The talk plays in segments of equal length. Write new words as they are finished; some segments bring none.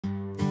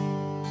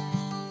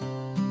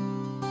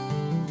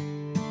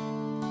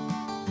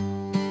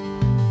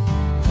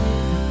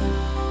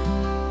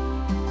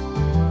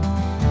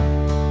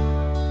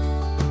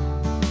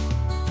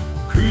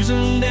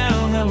Cruising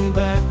down them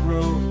back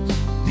roads,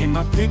 in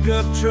my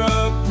pickup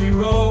truck we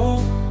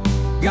roll.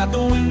 Got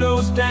the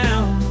windows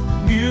down,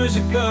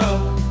 music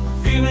up,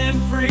 feeling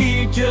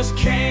free, just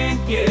can't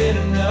get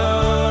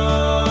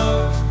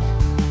enough.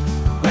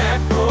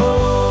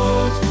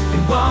 Backroads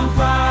and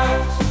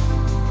bonfires,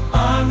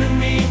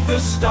 underneath the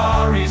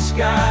starry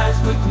skies.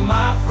 With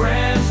my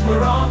friends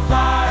we're on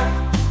fire,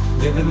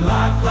 living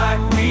life like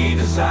we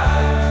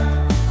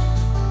desire.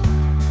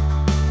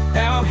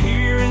 Out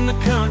here in the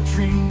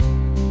country,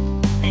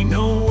 ain't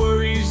no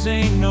worries,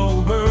 ain't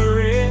no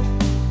hurry.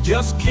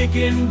 Just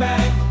kicking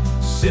back,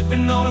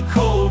 sipping on a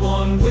cold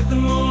one. With the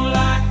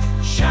moonlight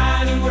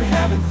shining, we're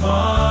having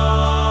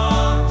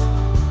fun.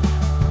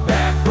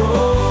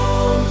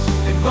 Backroads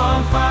and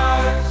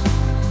bonfires,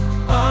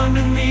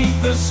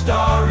 underneath the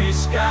starry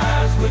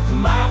skies. With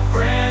my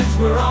friends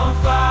we're on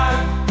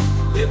fire,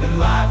 living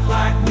life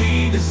like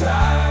we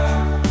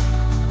desire.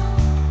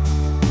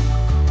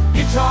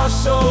 Guitar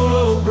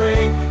solo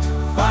break,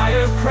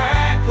 fire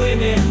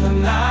crackling in the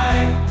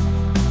night.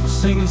 We're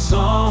singing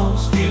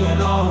songs,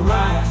 feeling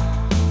alright.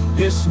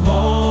 This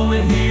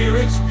moment here,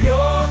 it's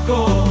pure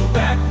gold.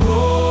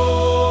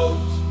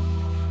 Backroads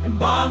and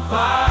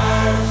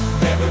bonfires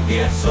never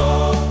gets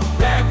old.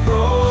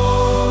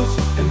 Backroads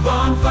and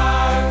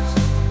bonfires,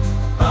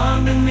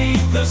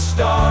 underneath the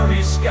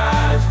starry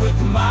skies. With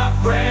my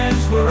friends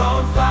we're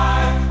on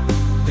fire,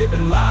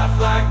 living life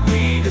like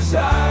we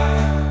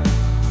desire.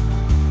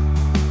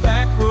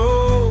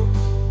 Backroads,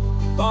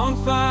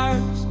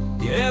 bonfires,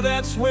 yeah,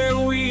 that's where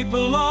we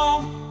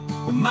belong.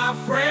 With my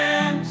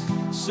friends,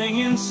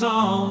 singing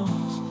songs.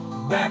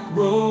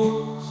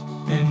 Backroads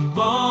and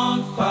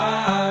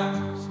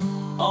bonfires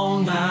all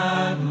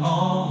night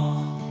long.